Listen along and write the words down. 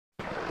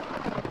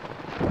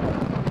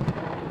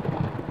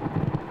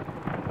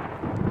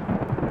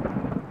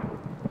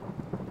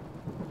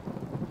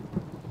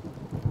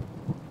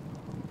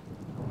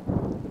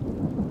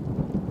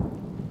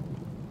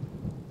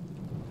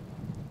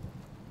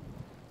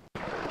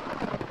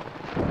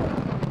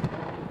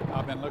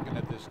been looking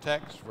at this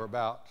text for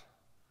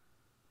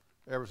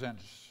ever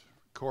since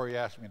Corey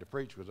asked me to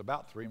preach, was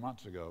about 3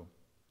 months ago.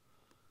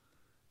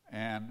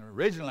 And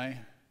originally,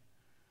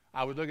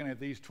 I was looking at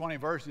these 20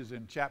 verses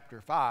in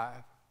chapter 5.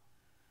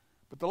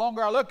 But the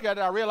longer I look at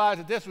it, I realize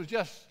that this was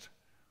just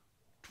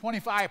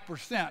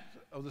 25%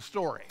 of the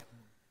story.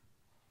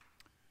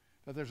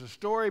 That there's a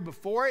story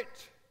before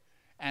it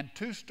and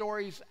 2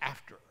 stories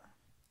after.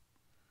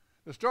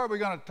 The story we're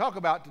going to talk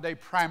about today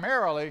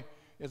primarily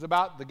is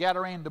about the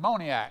Gadarene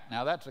demoniac.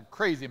 Now, that's a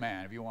crazy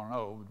man, if you want to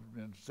know,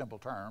 in simple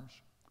terms.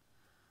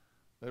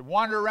 They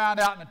wander around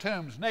out in the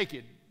tombs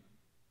naked,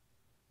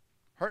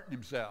 hurting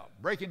himself,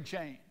 breaking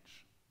chains.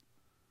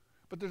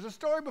 But there's a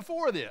story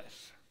before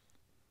this.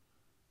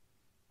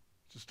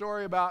 It's a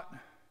story about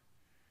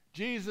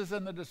Jesus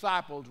and the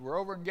disciples were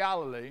over in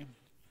Galilee,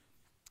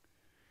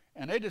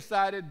 and they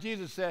decided,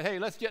 Jesus said, hey,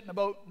 let's get in the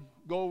boat and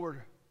go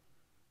over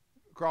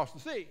across the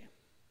sea.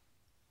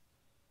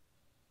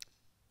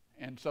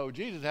 And so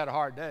Jesus had a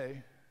hard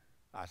day,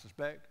 I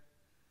suspect.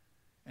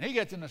 And he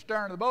gets in the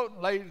stern of the boat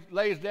and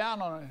lays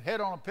down on his head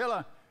on a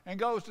pillow and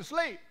goes to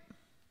sleep.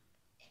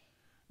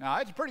 Now,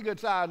 it's a pretty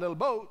good-sized little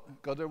boat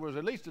because there was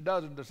at least a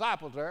dozen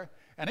disciples there.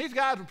 And these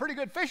guys were pretty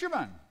good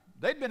fishermen.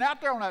 They'd been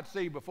out there on that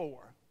sea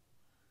before.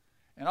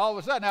 And all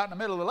of a sudden, out in the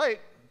middle of the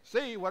lake,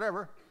 sea,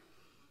 whatever,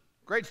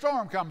 great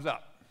storm comes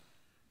up.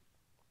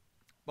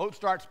 Boat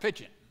starts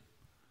pitching,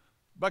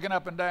 bucking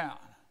up and down.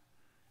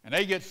 And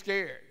they get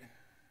scared.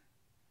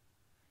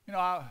 You know,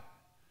 I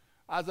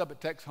was up at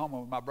Texoma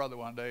with my brother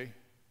one day,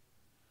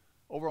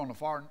 over on the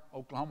far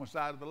Oklahoma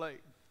side of the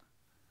lake.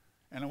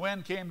 And the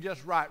wind came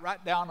just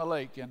right down the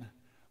lake. And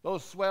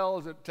those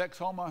swells at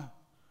Texoma,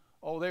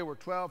 they were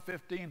 12,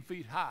 15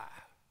 feet high.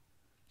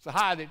 So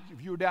high that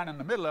if you were down in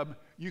the middle of them,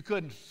 you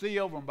couldn't see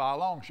over them by a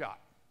long shot.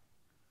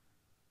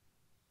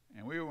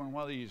 And we were in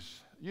one of these,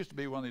 used to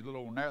be one of these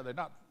little narrow, they're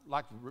not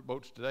like the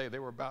boats today. They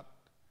were about,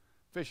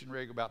 fishing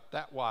rig about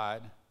that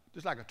wide,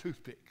 just like a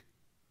toothpick.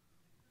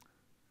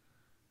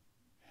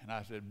 And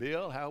I said,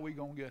 Bill, how are we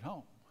going to get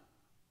home?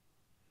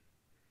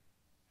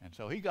 And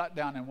so he got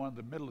down in one of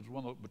the middles,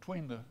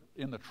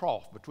 in the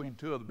trough between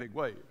 2 of the big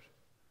waves,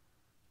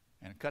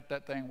 and cut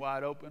that thing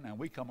wide open. And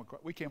we come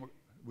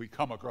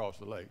across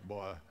the lake,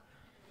 boy.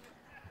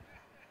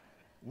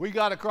 We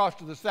got across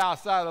to the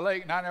south side of the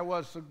lake, and I never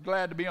was so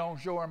glad to be on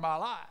shore in my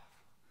life,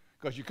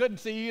 because you couldn't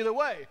see either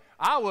way.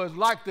 I was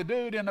like the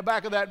dude in the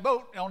back of that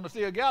boat on the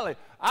Sea of Galilee.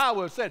 I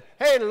was said,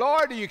 hey,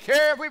 Lord, do you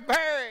care if we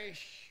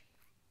perish?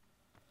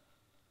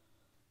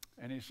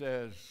 And he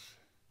says,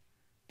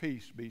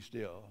 peace, be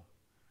still.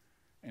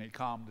 And he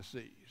calmed the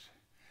seas.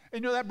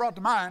 And you know, that brought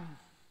to mind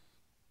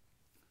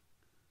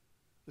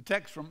the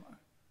text from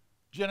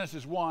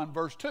Genesis 1,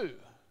 verse 2,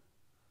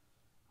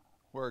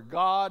 where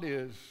God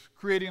is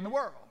creating the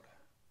world.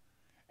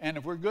 And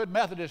if we're good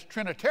Methodist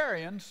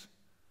Trinitarians,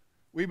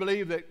 we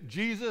believe that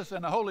Jesus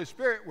and the Holy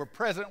Spirit were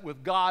present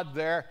with God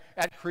there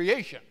at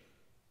creation.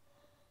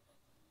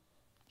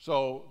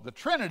 So the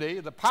Trinity,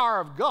 the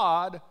power of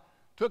God,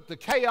 took the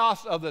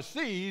chaos of the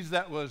seas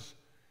that was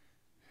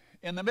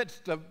in the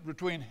midst of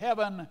between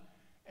heaven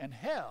and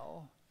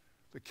hell,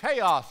 the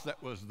chaos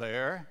that was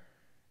there,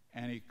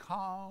 and he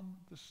calmed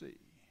the sea.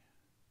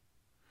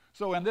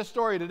 So in this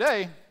story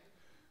today,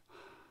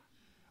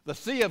 the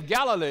Sea of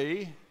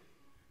Galilee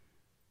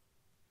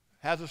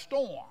has a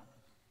storm,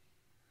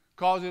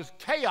 causes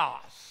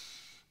chaos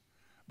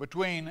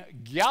between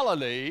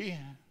Galilee,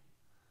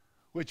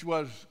 which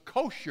was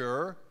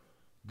kosher,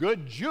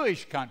 good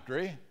Jewish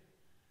country,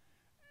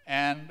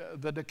 and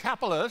the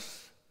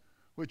Decapolis,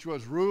 which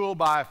was ruled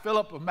by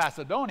Philip of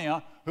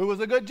Macedonia, who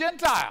was a good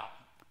Gentile.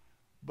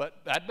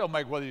 But that don't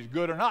make whether he's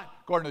good or not.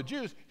 According to the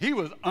Jews, he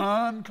was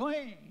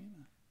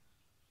unclean.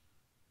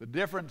 The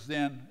difference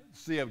then,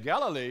 Sea of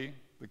Galilee,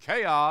 the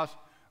chaos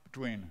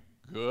between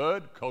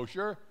good,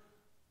 kosher,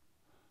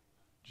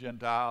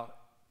 Gentile,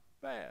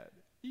 bad,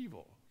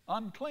 evil,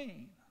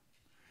 unclean.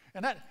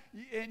 And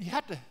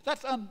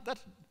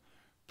that's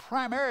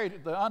primary to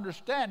the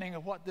understanding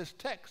of what this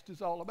text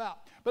is all about.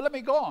 But let me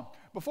go on.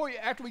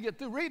 After we get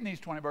through reading these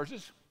 20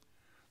 verses,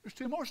 there's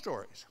 2 more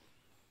stories.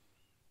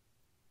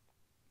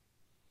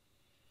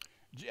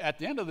 At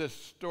the end of this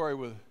story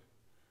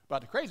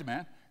about the crazy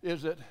man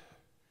is that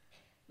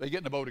they get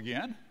in the boat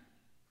again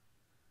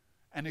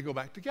and they go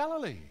back to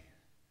Galilee.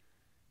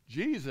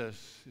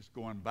 Jesus is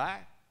going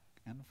back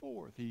and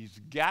forth. He's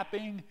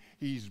gapping,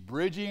 he's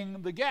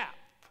bridging the gap.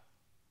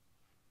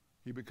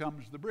 He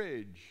becomes the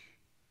bridge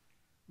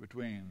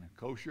between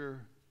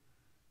kosher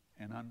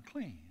and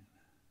unclean.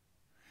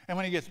 And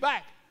when he gets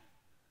back,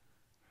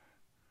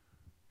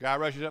 guy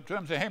rushes up to him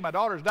and says, hey, my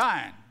daughter's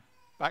dying.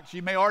 In fact, she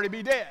may already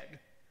be dead.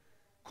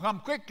 Come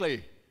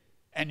quickly,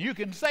 and you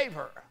can save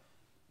her.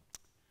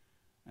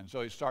 And so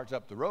he starts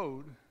up the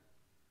road,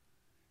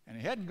 and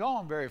he hadn't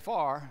gone very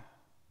far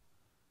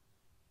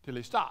till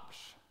he stops.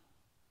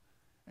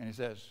 And he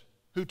says,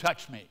 who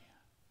touched me?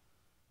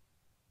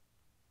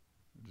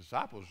 The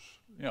disciples,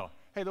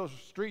 hey, those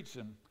streets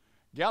in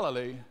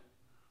Galilee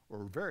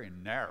were very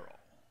narrow.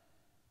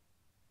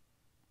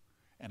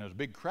 And there was a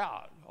big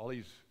crowd, all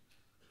these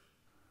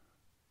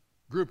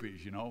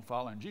groupies, you know,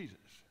 following Jesus.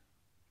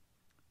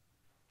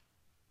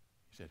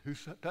 He said, who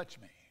touched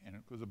me? And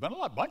there was been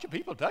a bunch of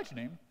people touching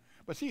him.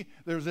 But see,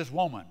 there's this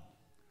woman.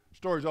 The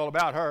story's all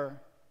about her.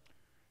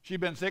 She'd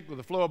been sick with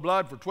a flow of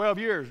blood for 12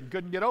 years and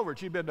couldn't get over it.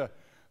 She'd been to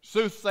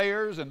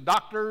soothsayers and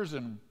doctors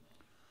and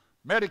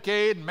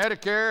Medicaid and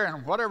Medicare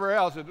and whatever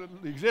else that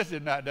existed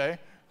in that day.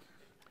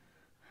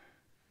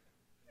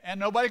 And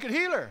nobody could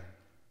heal her.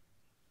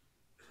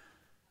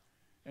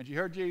 And she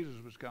heard Jesus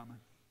was coming.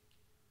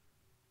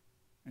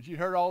 And she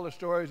heard all the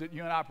stories that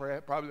you and I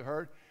probably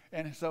heard.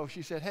 And so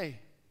she said, hey,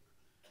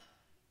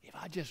 if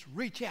I just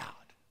reach out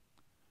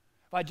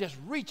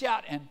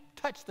and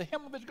touch the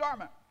hem of his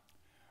garment,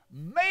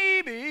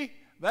 maybe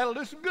that'll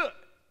do some good.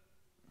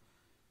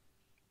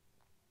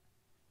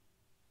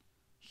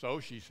 So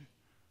she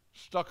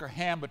stuck her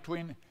hand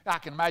between, I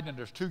can imagine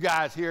there's two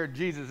guys here and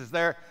Jesus is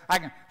there.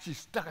 She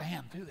stuck her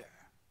hand through there,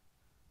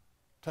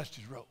 touched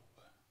his robe,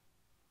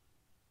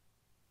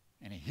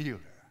 and he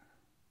healed her.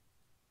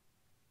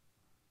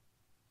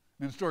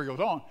 And the story goes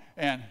on,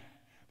 and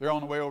they're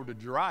on the way over to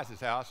Jairus'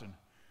 house, and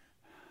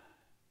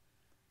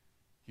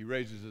he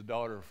raises his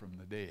daughter from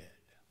the dead.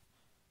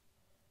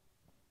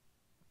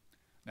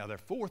 Now, there are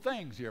four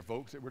things here,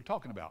 folks, that we're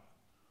talking about.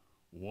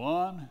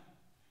 One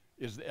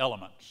is the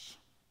elements.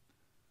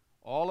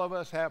 All of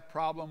us have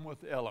problem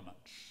with the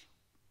elements.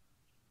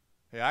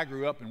 Hey, I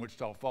grew up in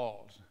Wichita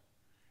Falls,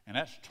 and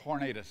that's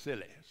Tornado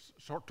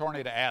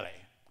Alley.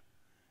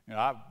 You know,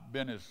 I've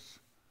been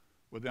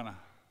within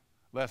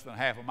less than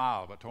half a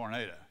mile of a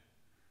tornado.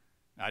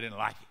 And I didn't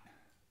like it.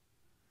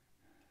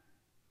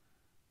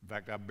 In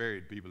fact, I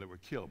buried people that were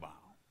killed by them.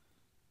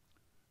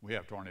 We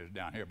have tornadoes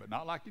down here, but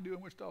not like you do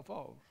in Wichita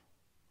Falls.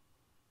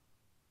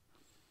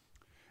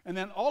 And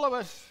then all of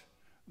us,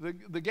 the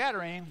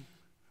Gadarene,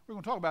 we're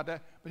going to talk about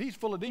that, but he's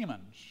full of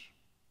demons.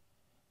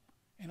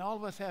 And all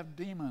of us have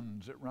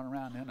demons that run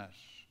around in us.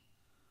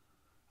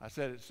 I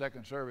said at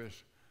second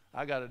service,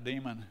 I got a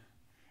demon,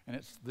 and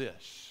it's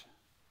this.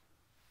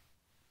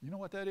 You know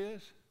what that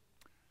is?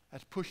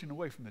 That's pushing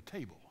away from the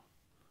table.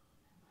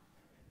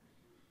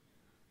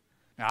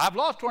 Now, I've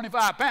lost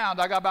 25 pounds.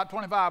 I got about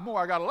 25 more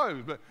I got to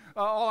lose. But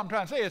all I'm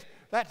trying to say is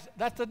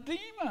that's a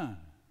demon.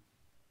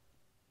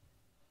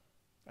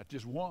 That's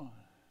just one.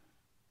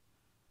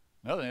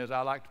 Another thing is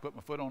I like to put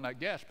my foot on that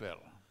gas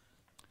pedal.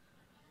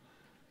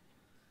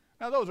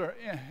 Now, those are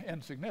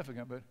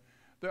insignificant, but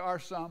there are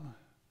some.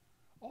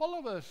 All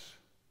of us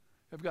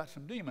have got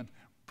some demons.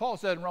 Paul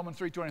said in Romans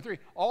 3:23,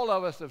 all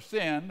of us have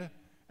sinned.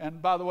 And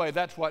by the way,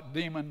 that's what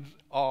demons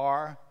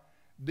are.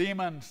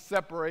 Demons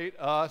separate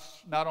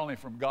us not only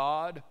from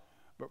God,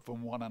 but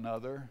from one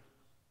another.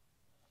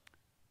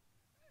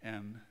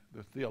 And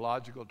the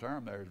theological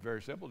term there is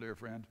very simple, dear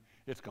friends.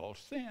 It's called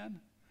sin.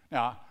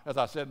 Now, as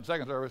I said in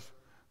second service,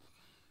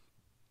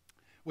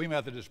 we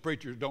Methodist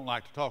preachers don't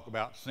like to talk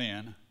about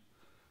sin.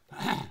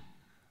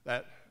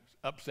 That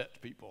upsets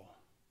people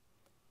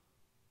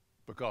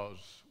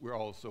because we're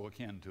all so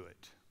akin to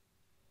it.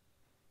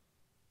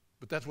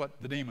 But that's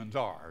what the demons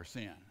are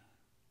sin.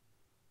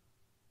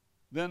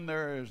 Then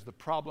there is the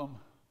problem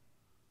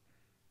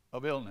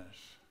of illness,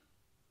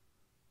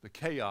 the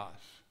chaos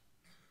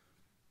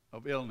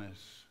of illness.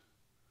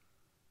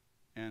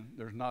 And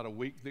there's not a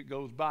week that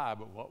goes by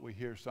but what we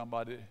hear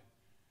somebody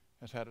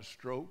has had a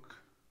stroke,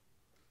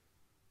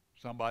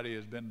 somebody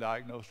has been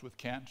diagnosed with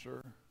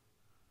cancer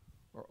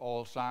or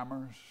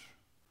Alzheimer's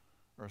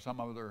or some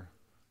other,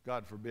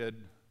 God forbid,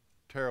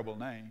 terrible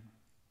name.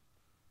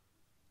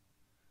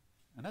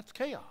 And that's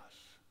chaos.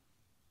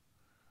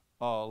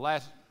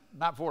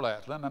 Not before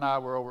last, Linda and I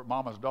were over at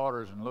Mama's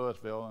Daughters in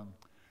Louisville, and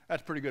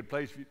that's a pretty good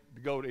place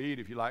to go to eat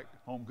if you like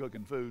home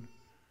cooking food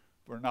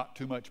for not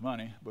too much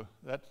money, but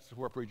that's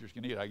where preachers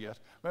can eat, I guess.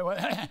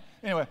 But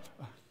anyway,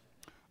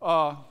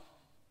 and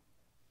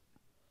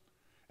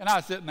I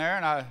was sitting there,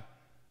 and I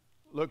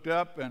looked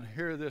up, and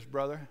here this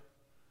brother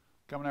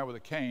coming there with a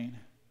cane,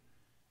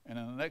 and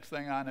then the next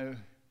thing I knew,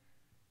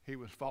 he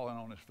was falling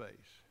on his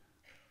face.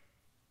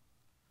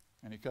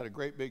 And he cut a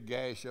great big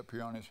gash up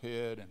here on his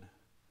head, and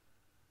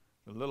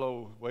the little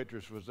old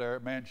waitress was there.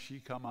 Man,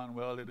 she come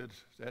unwelded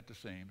at the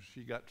seams.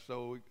 She got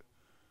so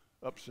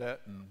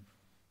upset and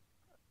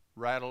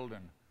rattled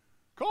and,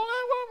 call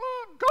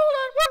 911, call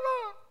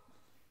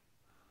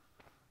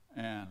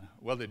 911. And,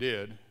 well, they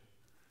did.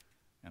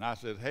 And I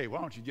said, hey,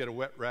 why don't you get a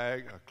wet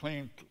rag, a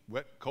clean,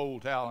 wet,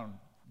 cold towel, and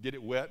get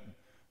it wet, and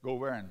go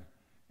over and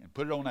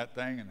put it on that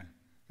thing and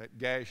that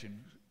gash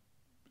and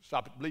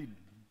stop it bleeding.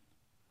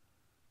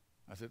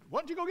 I said, why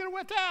don't you go get a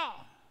wet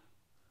towel?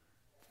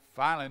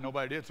 Finally,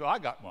 nobody did, so I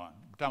got one.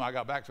 By the time I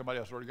got back, somebody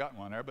else already got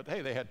one there. But,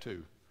 hey, they had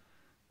two.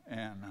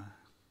 And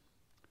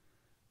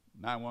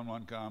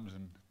 911 comes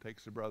and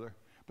takes the brother.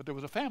 But there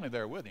was a family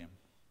there with him.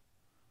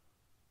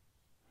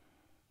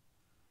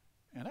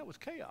 And that was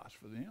chaos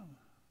for them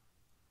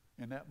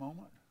in that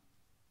moment.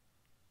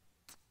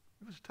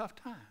 It was a tough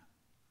time.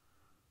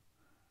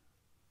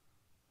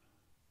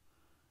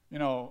 You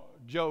know,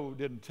 Joe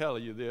didn't tell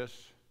you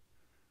this,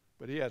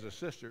 but he has a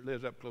sister that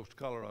lives up close to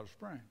Colorado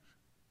Springs.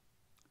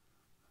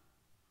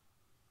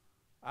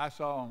 I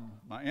saw on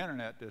my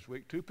internet this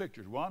week 2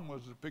 pictures. One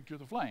was a picture of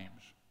the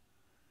flames.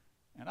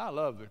 And I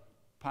love the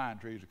pine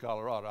trees of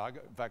Colorado.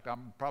 In fact,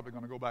 I'm probably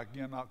going to go back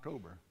again in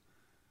October.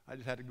 I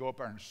just had to go up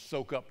there and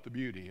soak up the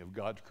beauty of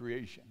God's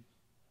creation.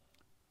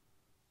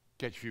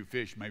 Catch a few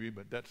fish maybe,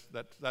 but that's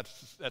a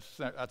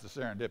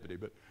serendipity.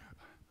 But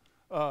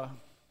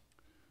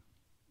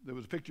there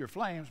was a picture of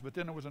flames, but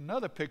then there was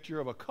another picture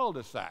of a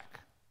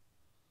cul-de-sac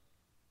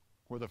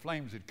where the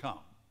flames had come.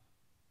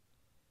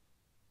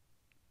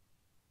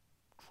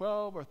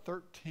 12 or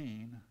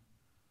 13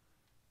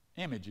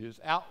 images,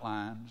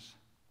 outlines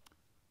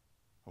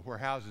of where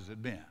houses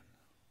had been.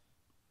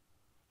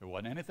 There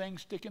wasn't anything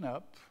sticking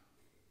up.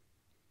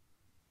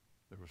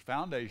 There was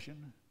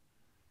foundation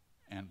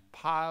and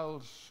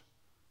piles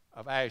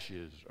of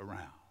ashes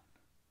around.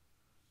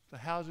 The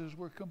houses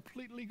were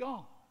completely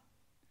gone.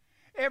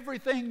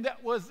 Everything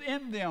that was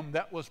in them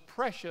that was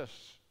precious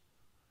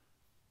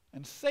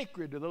and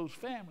sacred to those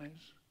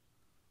families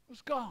was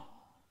gone.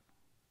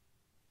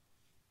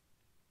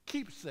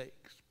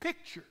 Keepsakes,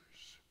 pictures,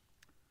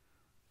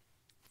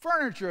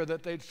 furniture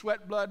that they'd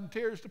sweat blood and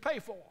tears to pay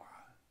for.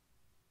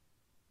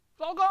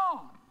 It's all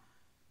gone.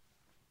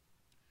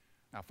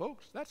 Now,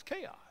 folks, that's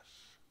chaos.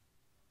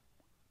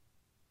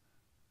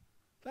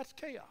 That's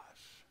chaos.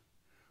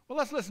 Well,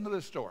 let's listen to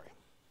this story.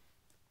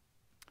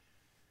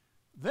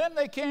 Then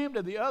they came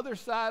to the other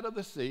side of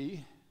the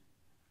sea,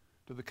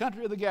 to the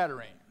country of the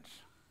Gadarenes.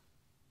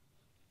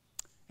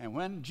 And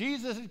when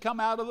Jesus had come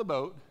out of the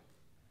boat,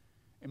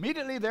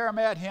 immediately there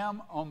met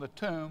him on the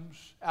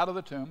tombs, out of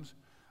the tombs,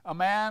 a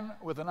man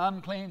with an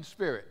unclean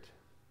spirit,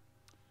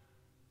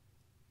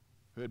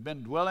 who had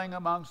been dwelling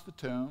amongst the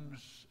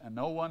tombs, and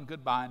no one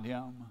could bind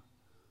him,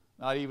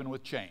 not even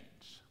with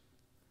chains,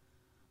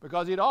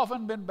 because he'd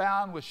often been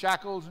bound with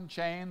shackles and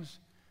chains,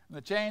 and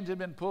the chains had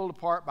been pulled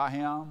apart by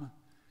him,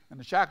 and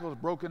the shackles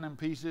broken in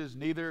pieces,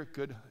 neither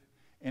could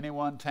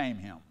anyone tame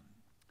him.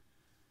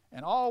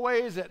 And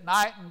always at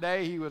night and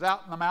day he was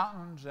out in the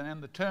mountains and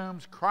in the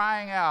tombs,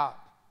 crying out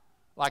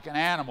like an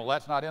animal.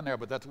 That's not in there,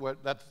 but that's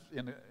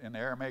in the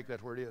Aramaic,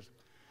 that's where it is.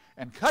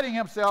 And cutting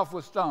himself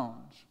with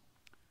stones.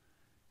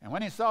 And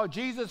when he saw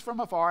Jesus from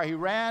afar, he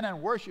ran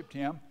and worshipped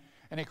him,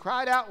 and he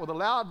cried out with a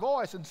loud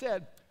voice and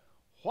said,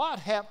 "What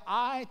have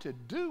I to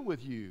do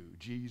with you,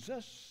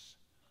 Jesus,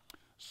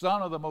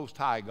 Son of the Most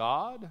High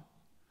God?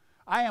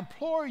 I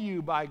implore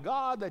you by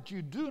God that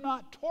you do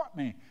not taunt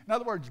me." In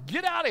other words,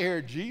 get out of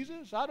here,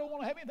 Jesus. I don't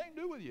want to have anything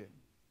to do with you.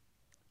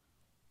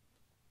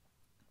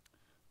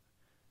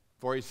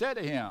 For he said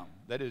to him,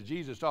 that is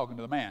Jesus talking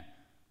to the man,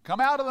 "Come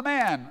out of the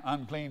man,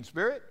 unclean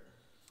spirit."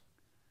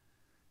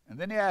 And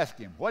then he asked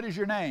him, "What is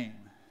your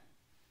name?"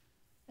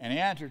 And he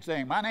answered,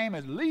 saying, "My name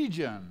is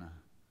Legion,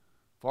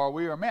 for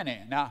we are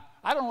many." Now,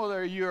 I don't know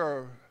whether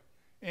you're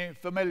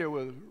familiar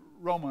with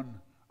Roman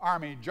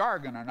army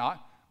jargon or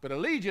not, but a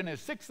legion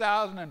is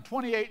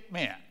 6,028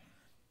 men,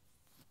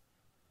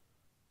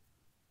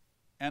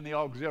 and the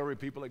auxiliary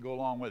people that go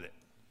along with it.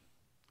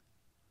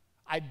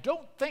 I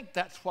don't think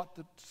that's what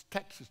the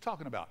text is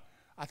talking about.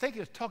 I think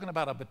it's talking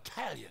about a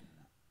battalion.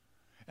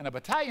 And a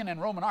battalion in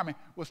Roman army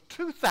was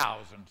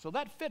 2,000, so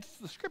that fits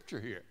the scripture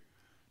here.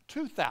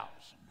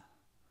 2,000.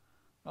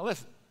 Now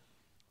listen.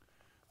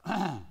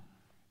 And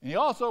he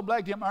also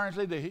begged him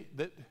earnestly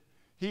that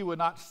he would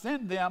not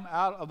send them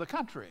out of the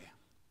country.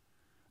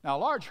 Now a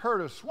large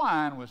herd of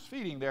swine was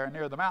feeding there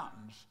near the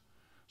mountains.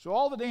 So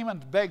all the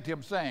demons begged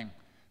him, saying,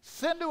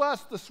 Send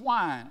us to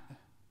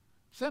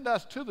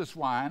the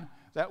swine,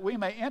 that we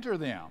may enter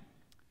them.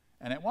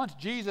 And at once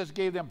Jesus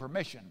gave them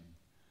permission.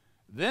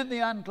 Then the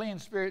unclean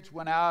spirits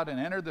went out and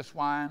entered the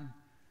swine.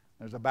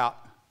 There's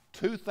about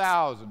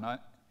 2,000,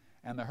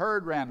 and the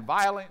herd ran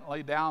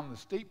violently down the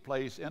steep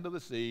place into the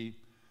sea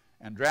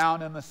and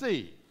drowned in the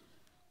sea.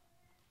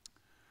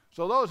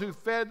 So those who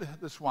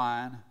fed the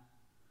swine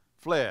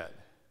fled,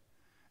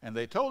 and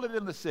they told it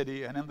in the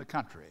city and in the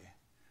country.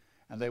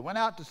 And they went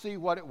out to see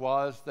what it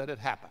was that had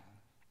happened.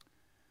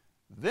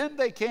 Then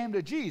they came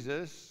to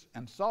Jesus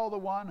and saw the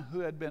one who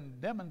had been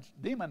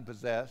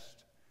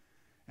demon-possessed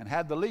and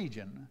had the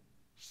legion,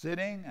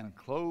 sitting and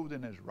clothed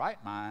in his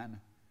right mind,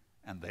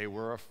 and they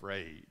were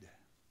afraid.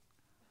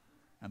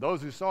 And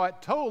those who saw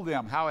it told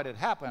them how it had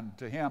happened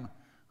to him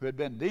who had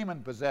been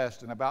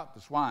demon-possessed and about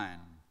the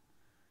swine.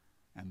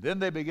 And then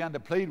they began to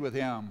plead with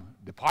him,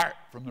 "Depart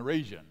from the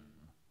region."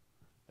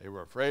 They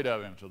were afraid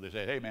of him, so they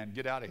said, "Hey man,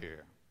 get out of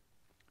here."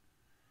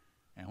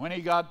 And when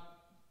he got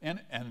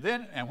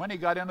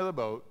into the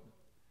boat,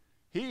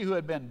 he who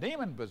had been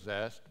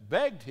demon-possessed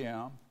begged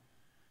him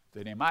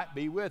that he might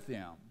be with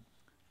him.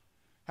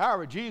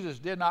 However, Jesus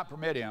did not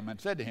permit him and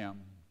said to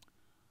him,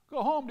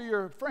 "Go home to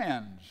your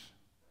friends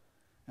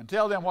and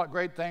tell them what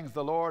great things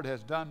the Lord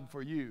has done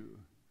for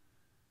you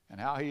and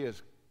how he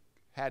has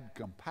had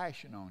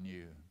compassion on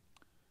you."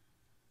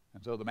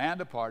 And so the man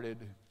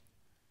departed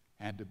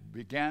and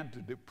began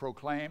to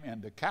proclaim in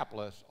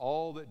Decapolis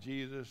all that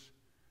Jesus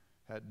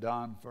had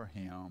done for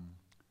him,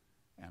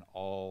 and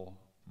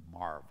all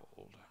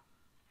marveled.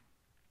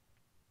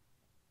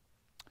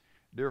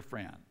 Dear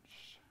friends,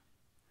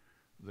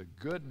 the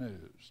good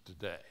news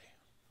today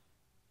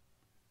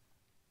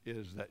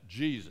is that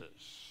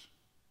Jesus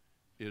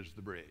is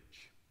the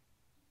bridge.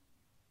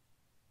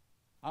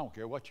 I don't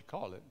care what you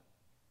call it.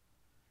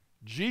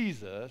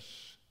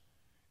 Jesus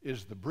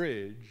is the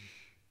bridge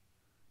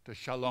to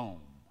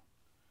shalom,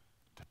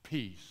 to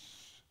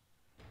peace,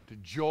 to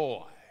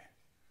joy,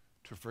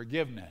 to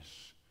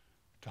forgiveness,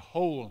 to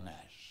wholeness.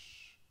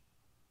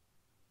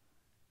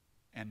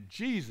 And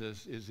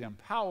Jesus is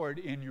empowered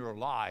in your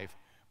life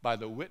by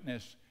the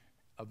witness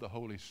of the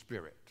Holy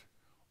Spirit.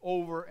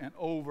 Over and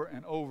over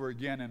and over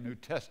again in the New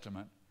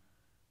Testament,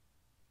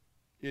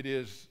 it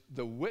is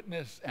the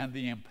witness and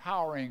the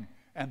empowering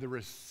and the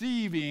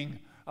receiving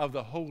of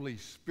the Holy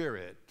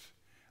Spirit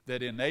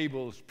that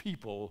enables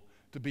people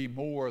to be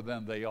more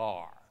than they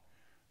are,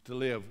 to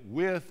live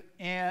with,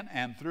 in,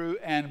 and through,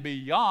 and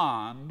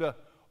beyond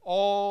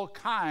all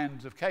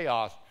kinds of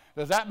chaos.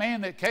 Does that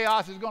mean that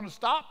chaos is going to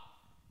stop?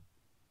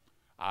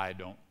 I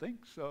don't think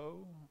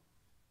so.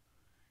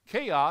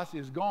 Chaos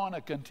is going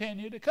to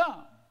continue to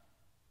come.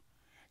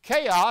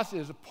 Chaos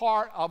is a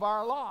part of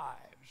our lives.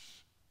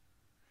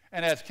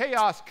 And as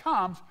chaos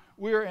comes,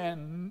 we're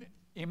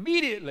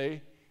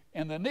immediately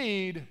in the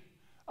need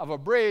of a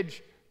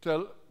bridge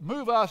to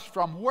move us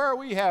from where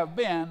we have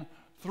been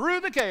through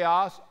the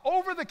chaos,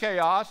 over the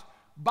chaos,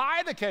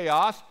 by the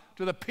chaos,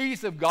 to the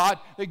peace of God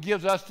that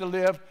gives us to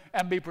live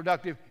and be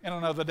productive in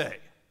another day.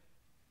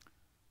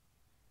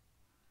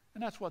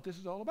 And that's what this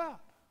is all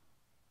about.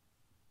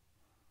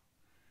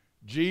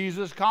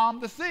 Jesus calmed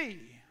the sea.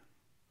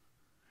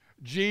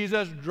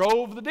 Jesus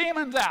drove the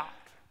demons out.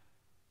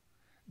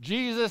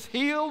 Jesus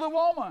healed a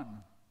woman.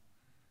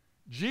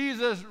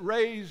 Jesus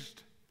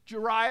raised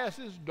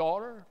Jairus'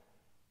 daughter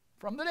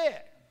from the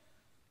dead.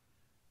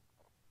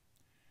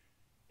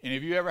 Any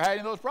of you ever had any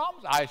of those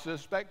problems? I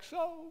suspect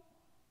so.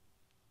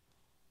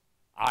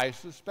 I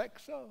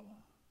suspect so.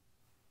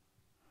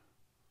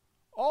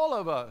 All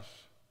of us,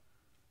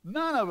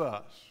 none of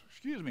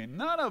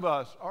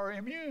us are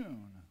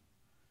immune.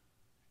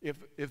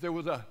 If there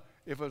was a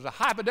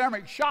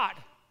hypodermic shot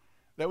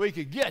that we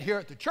could get here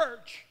at the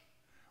church,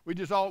 we'd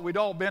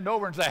all bend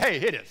over and say, "Hey,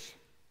 hit us."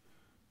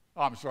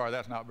 Oh, I'm sorry,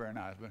 that's not very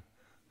nice, but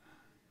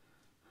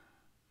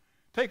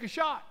take a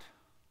shot.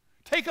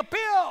 Take a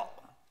pill.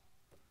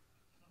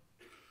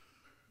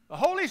 The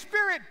Holy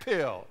Spirit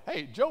pill.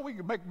 Hey, Joe, we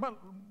could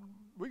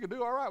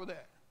do all right with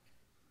that.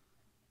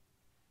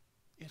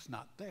 It's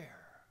not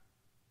there.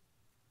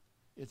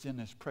 It's in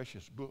this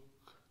precious book.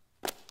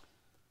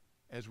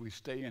 As we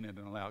stay in it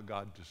and allow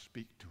God to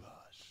speak to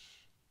us,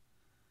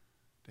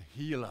 to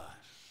heal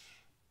us,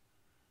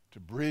 to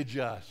bridge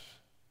us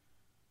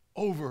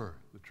over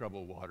the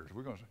troubled waters.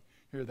 We're going to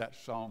hear that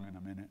song in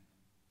a minute.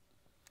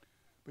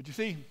 But you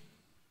see,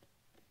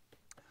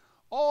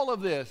 all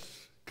of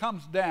this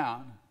comes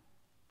down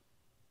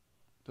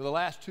to the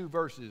last two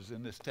verses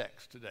in this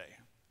text today.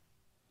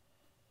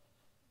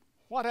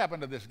 What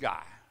happened to this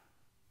guy?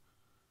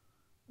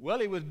 Well,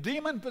 he was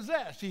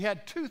demon-possessed. He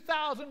had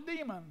 2,000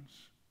 demons.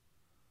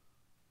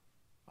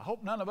 I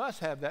hope none of us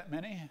have that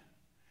many.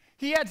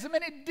 He had so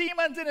many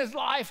demons in his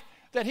life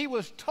that he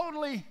was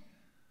totally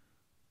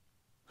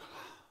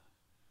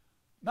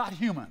not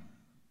human.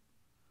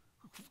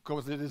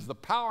 Because it is the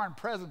power and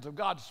presence of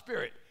God's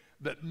Spirit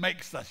that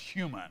makes us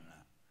human.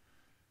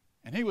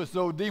 And he was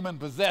so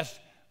demon-possessed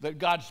that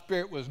God's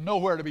Spirit was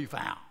nowhere to be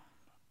found.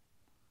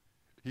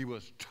 He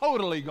was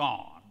totally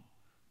gone,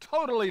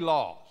 totally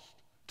lost,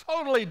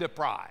 totally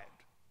deprived.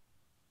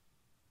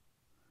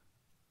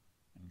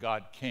 And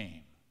God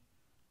came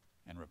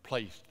and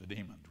replaced the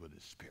demons with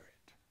his Spirit.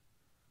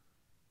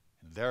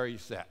 And there he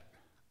sat,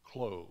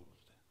 clothed,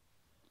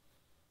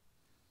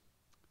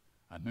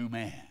 a new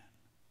man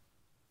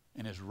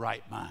in his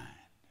right mind.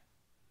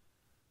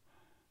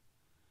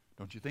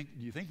 Do you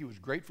think he was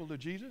grateful to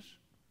Jesus?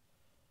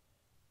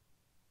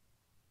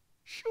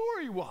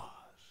 Sure he was.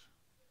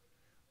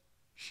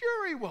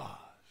 Sure he was.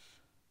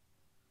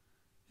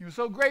 He was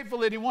so grateful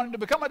that he wanted to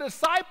become a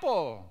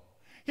disciple.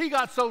 He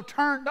got so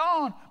turned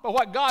on by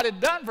what God had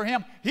done for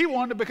him, he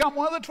wanted to become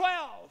one of the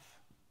 12.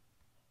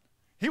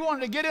 He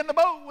wanted to get in the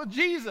boat with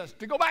Jesus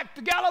to go back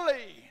to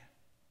Galilee.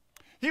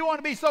 He wanted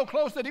to be so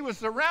close that he was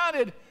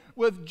surrounded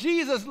with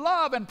Jesus'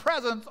 love and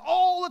presence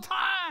all the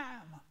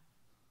time.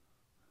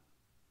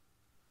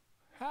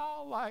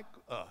 How like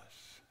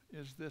us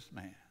is this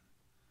man?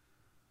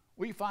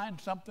 We find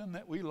something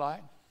that we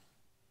like,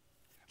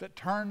 that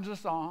turns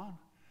us on,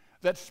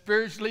 that's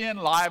spiritually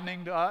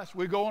enlivening to us.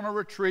 We go on a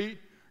retreat,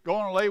 go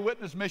on a lay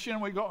witness mission.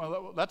 We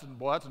go, that's an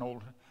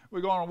old.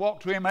 We go on a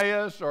walk to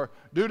Emmaus or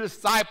do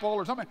disciple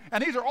or something.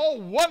 And these are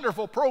all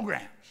wonderful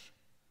programs.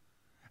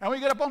 And we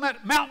get up on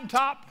that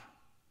mountaintop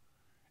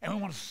and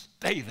we want to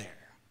stay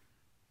there.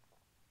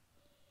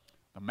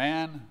 The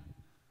man,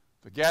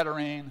 the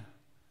Gadarene,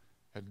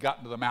 had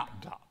gotten to the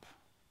mountaintop.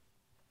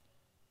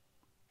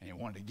 And he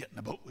wanted to get in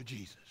the boat with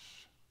Jesus.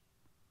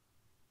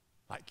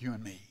 Like you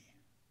and me.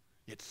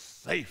 It's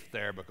safe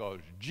there because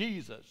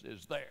Jesus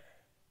is there.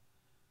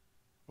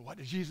 But what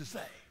did Jesus say?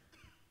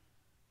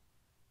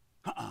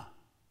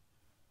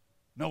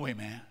 No way,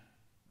 man.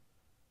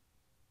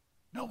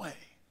 No way.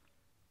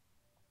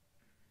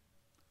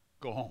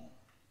 Go home.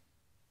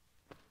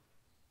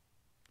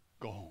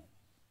 Go home.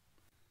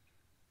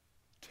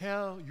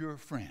 Tell your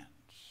friends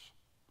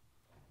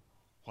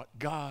what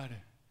God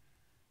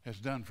has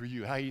done for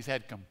you, how he's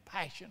had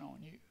compassion on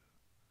you,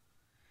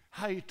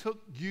 how he took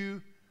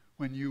you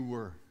when you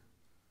were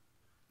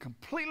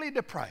completely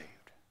depraved,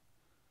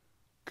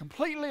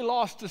 completely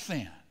lost to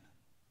sin,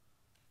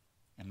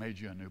 and made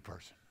you a new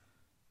person.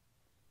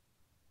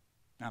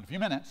 Now, in a few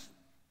minutes,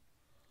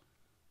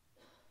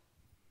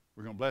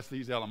 we're going to bless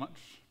these elements.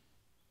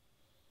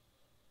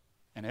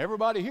 And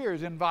everybody here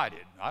is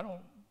invited. I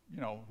don't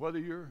know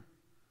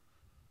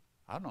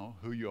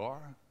who you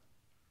are.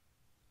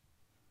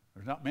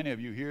 There's not many of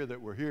you here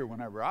that were here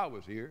whenever I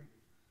was here.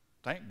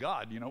 Thank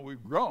God,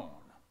 we've grown.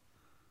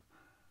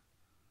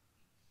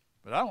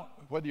 But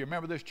whether you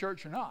remember this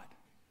church or not,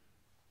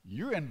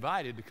 you're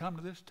invited to come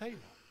to this table.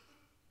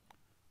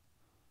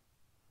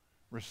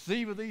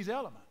 Receive of these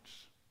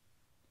elements.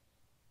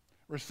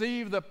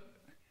 Receive the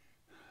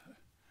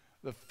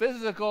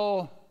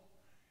physical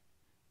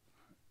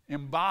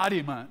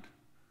embodiment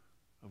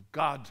of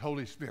God's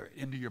Holy Spirit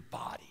into your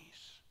bodies.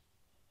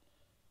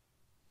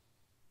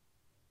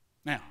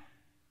 Now,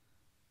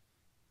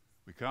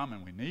 we come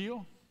and we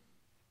kneel,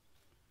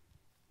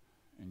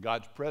 and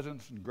God's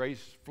presence and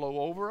grace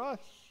flow over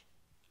us,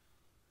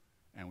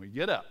 and we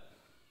get up,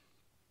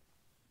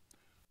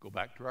 go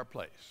back to our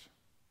place.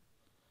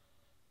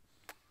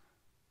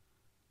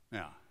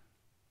 Now,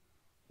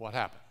 what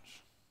happens?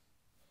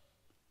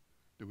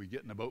 Do we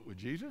get in the boat with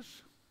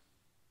Jesus?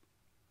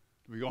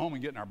 Do we go home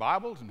and get in our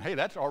Bibles and, hey,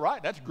 that's all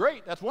right, that's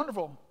great, that's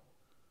wonderful?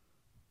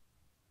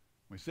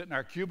 We sit in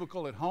our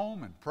cubicle at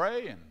home and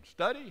pray and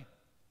study.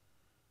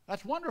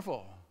 That's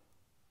wonderful.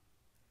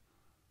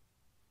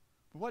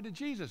 But what did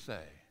Jesus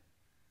say?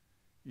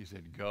 He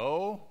said,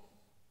 go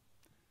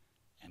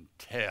and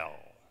tell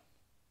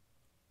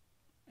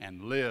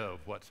and live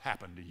what's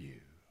happened to you.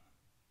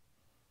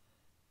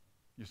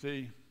 You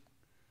see,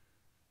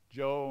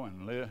 Joe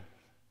and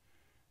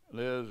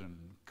Liz and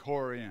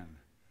Corey and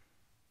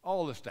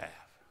all the staff,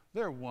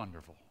 they're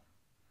wonderful.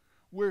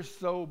 We're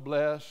so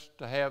blessed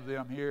to have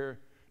them here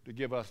to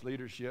give us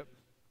leadership.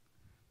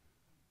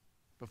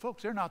 But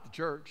folks, they're not the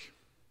church.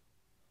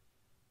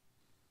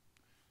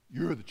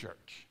 You're the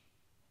church.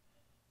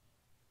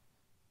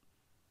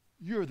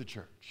 You're the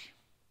church.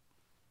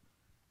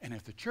 And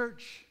if the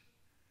church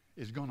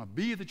is going to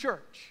be the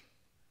church,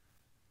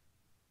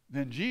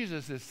 then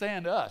Jesus is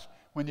saying to us,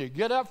 when you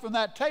get up from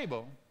that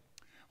table,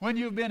 when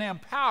you've been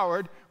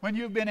empowered, when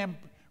you've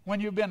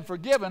been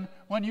forgiven,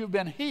 when you've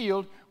been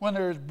healed, when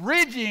there's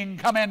bridging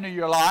come into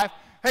your life,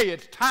 hey,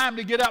 it's time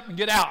to get up and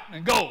get out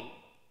and go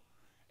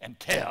and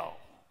tell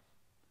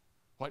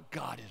what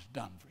God has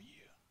done for you.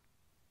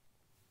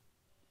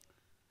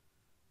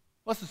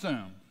 Let's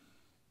assume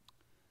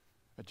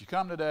that you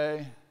come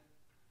today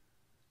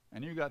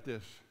and you got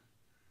this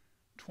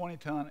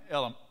 10-ton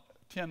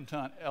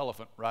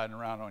elephant riding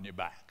around on your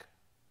back.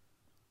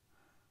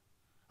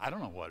 I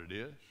don't know what it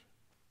is.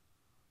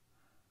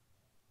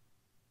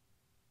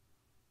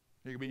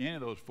 It could be any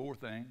of those 4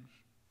 things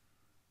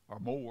or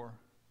more.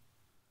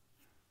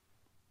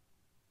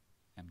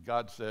 And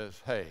God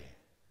says, hey,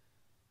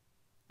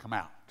 come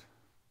out.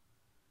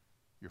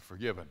 You're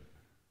forgiven.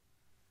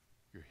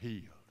 You're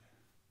healed.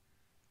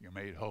 You're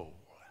made whole.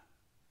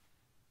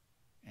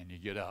 And you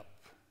get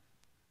up,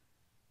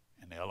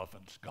 and the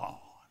elephant's gone.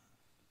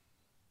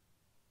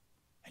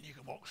 And you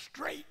can walk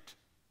straight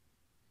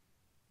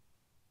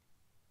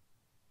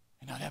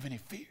and not have any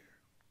fear.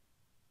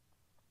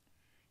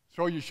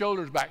 Throw your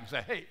shoulders back and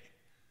say, hey,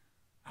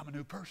 I'm a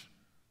new person.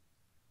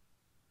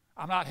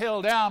 I'm not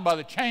held down by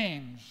the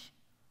chains.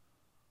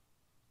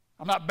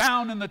 I'm not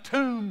bound in the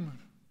tomb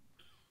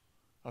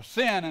of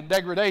sin and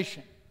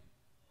degradation.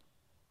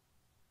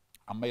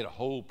 I'm made a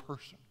whole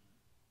person.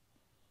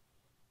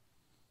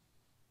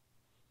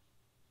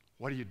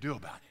 What do you do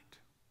about it?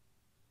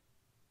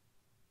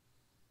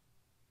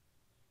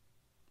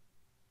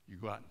 You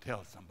go out and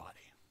tell somebody.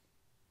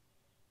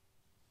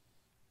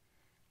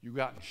 You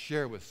go out and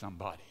share with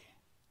somebody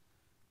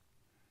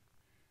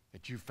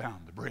that you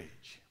found the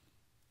bridge.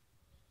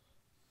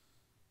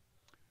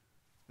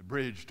 The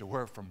bridge to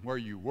where from where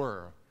you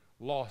were,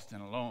 lost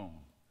and alone,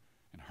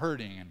 and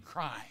hurting and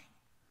crying,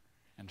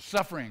 and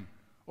suffering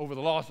over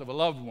the loss of a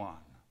loved one,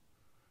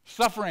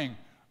 suffering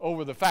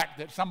over the fact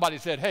that somebody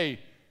said, hey,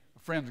 a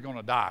friend's going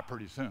to die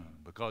pretty soon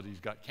because he's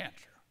got cancer.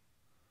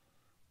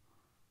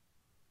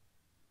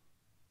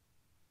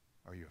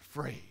 Are you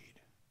afraid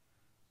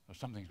of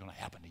something's going to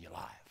happen to your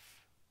life?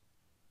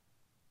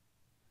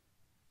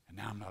 And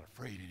now I'm not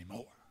afraid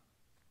anymore.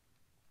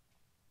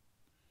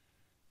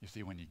 You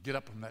see, when you get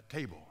up from that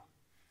table,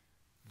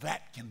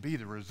 that can be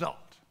the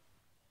result.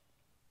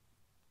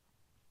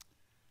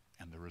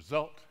 And the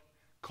result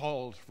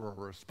calls for a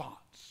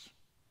response.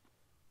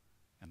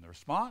 And the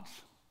response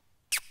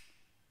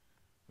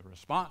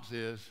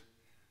is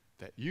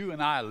that you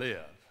and I live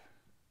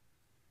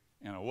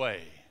in a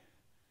way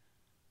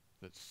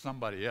that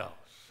somebody else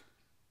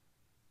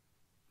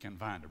can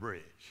find a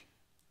bridge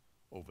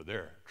over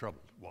their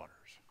troubled waters.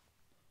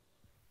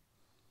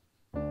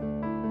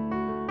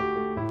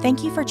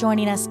 Thank you for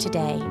joining us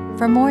today.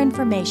 For more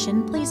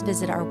information, please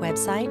visit our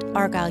website,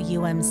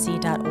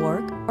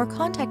 argyleumc.org, or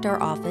contact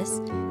our office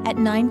at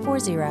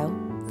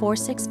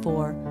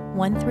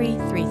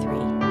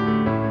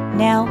 940-464-1333.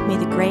 Now, may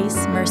the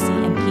grace, mercy,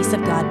 and peace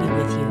of God be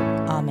with you.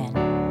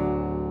 Amen.